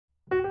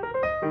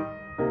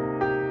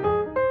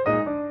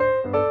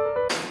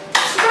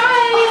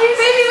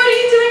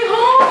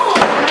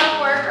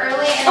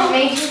and I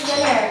made you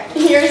dinner.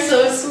 You're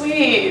so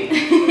sweet.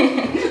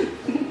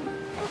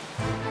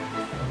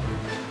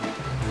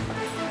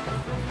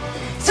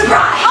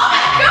 Surprise! Oh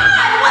my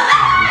god! What's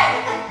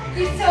that?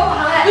 You're so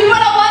hot. We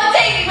went on one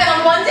date! We went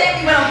on one date!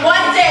 We went on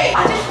one date!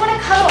 I just want to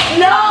cuddle.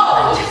 No!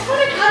 I just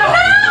want to cuddle.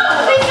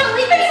 No! Please don't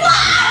leave me. Oh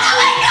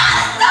my god!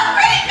 It's so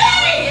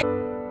creepy!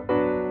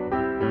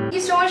 Thank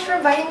you so much for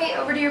inviting me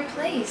over to your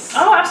place.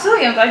 Oh,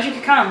 absolutely. I'm glad you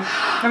could come.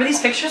 Remember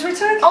these pictures we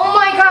took? Oh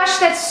my gosh,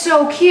 that's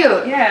so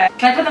cute. Yeah.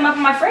 Can I put them up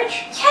in my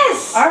fridge?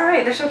 Yes. All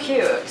right, they're so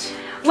cute.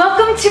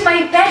 Welcome to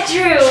my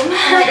bedroom. Oh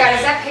my god,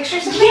 is that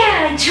pictures of me?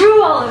 Yeah, I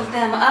drew all of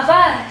them of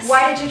us.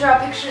 Why did you draw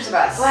pictures of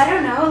us? Well, I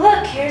don't know.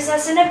 Look, here's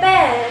us in a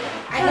bed.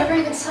 I never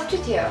even slept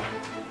with you.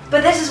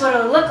 But this is what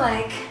it'll look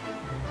like.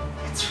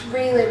 It's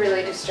really,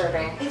 really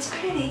disturbing. It's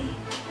pretty.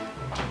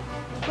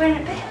 We're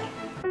in a bed.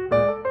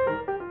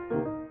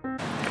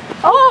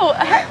 Oh,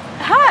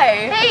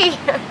 hi. Hey.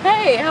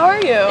 Hey, how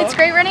are you? It's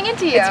great running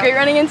into you. It's great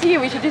running into you.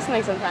 We should do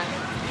something sometime.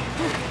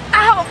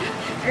 Ow!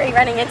 Great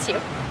running into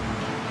you.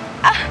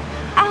 Ow!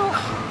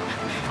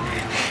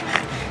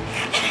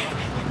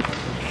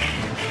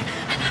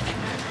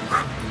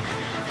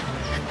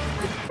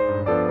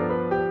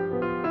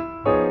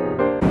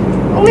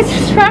 Oh,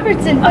 Mrs.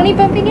 Robertson, funny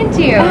bumping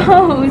into you.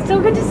 Oh, so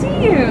good to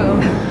see you.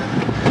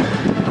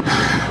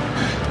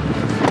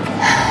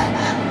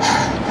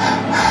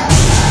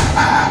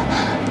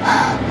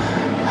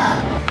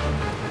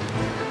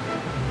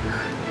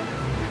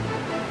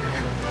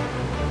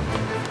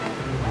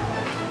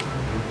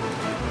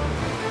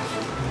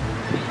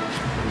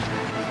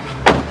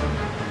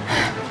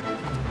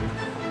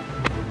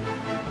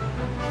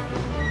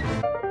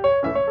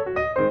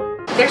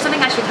 There's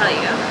something I should tell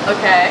you.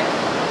 Okay.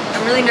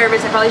 I'm really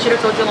nervous. I probably should have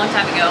told you a long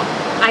time ago.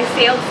 I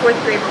failed 4th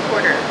grade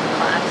reporter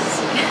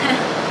class.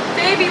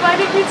 Baby, why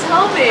didn't you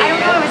tell me? I don't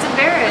know. I was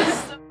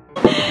embarrassed.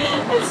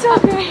 It's so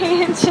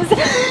great. It's just...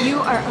 You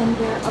are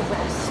under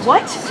arrest.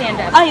 What? Stand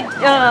up.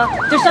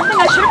 There's something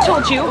I should have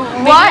told you.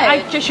 What?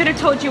 I just should have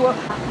told you.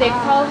 They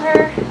call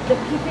her the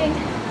Peeping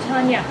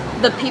Tanya.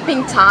 The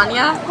Peeping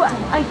Tanya?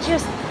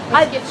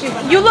 Get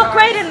You look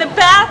great in the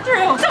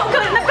bathroom. So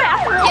good in the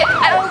bathroom. Get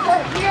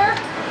over here.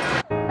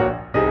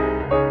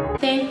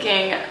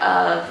 Thinking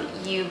of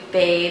you,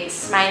 babe.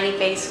 Smiley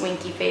face,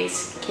 winky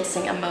face,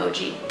 kissing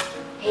emoji.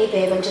 Hey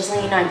babe, I'm just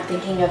letting you know I'm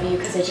thinking of you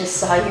because I just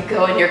saw you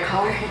go in your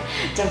car.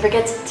 Don't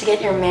forget to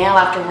get your mail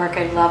after work.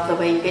 I love the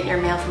way you get your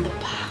mail from the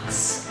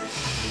box.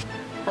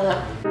 Hello.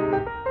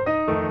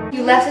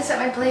 You left this at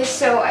my place,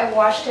 so I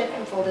washed it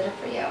and folded it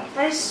for you.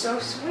 That is so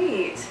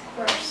sweet. Of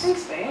course.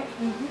 Thanks, babe.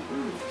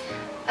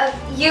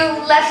 You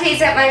left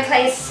these at my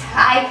place.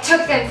 I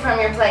took them from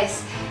your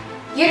place.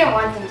 You didn't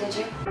want them, did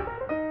you?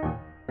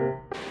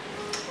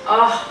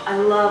 Oh, I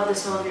love the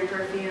smell of your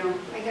perfume.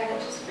 I got it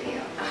just for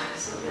you. Oh,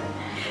 so good.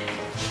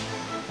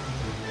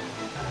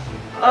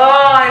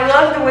 Oh, I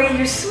love the way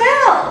you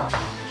smell.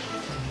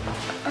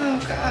 Oh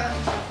god.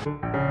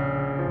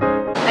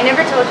 I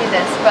never told you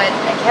this, but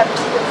I kept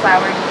the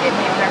flower you gave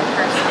me on our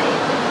first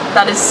date.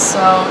 That is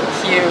so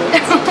cute.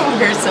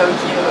 You're so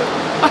cute.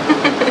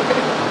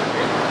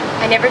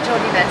 I never told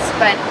you this,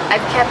 but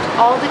I've kept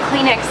all the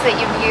Kleenex that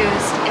you've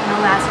used in the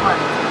last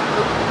month.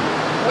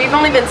 We've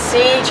only been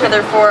seeing each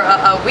other for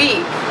a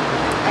week.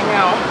 I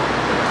know.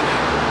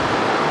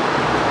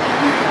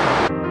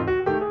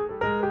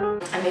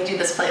 I made you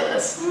this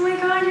playlist. Oh my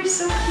god, you're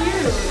so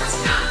cute.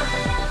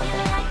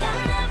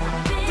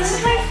 This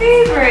is my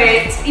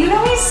favorite. You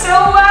know me so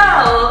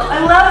well. I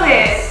love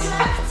it.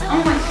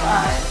 Oh my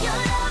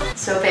god.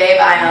 So babe,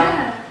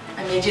 I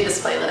made you this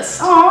playlist.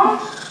 Aww.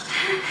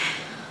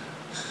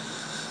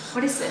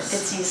 What is this?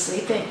 It's you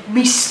sleeping.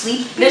 Me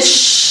sleep?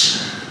 Shh.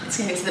 It's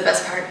gonna get to the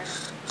best part.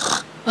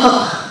 Oh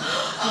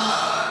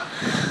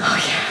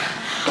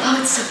yeah. Oh,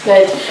 it's so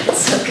good.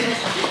 It's so good.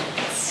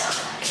 It's so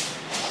good.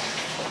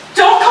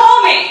 Don't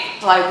call me!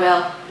 Oh, I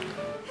will.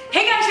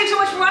 Hey guys, thanks so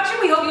much for watching.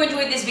 We hope you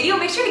enjoyed this video.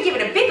 Make sure to give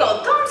it a big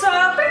old thumbs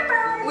up.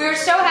 We were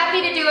so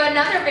happy to do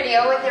another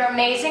video with our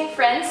amazing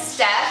friend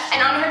Steph,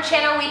 and on her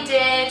channel we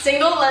did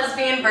Single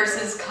lesbian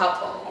versus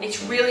couple. It's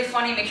really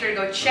funny. Make sure to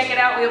go check it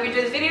out. We hope you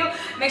enjoyed this video.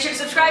 Make sure to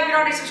subscribe if you're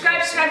not already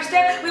subscribed. Subscribe to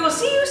Steph. We will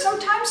see you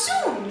sometime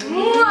soon.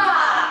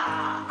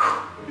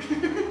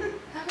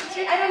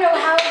 I don't know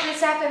how this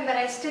happened, but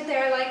I stood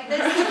there like this.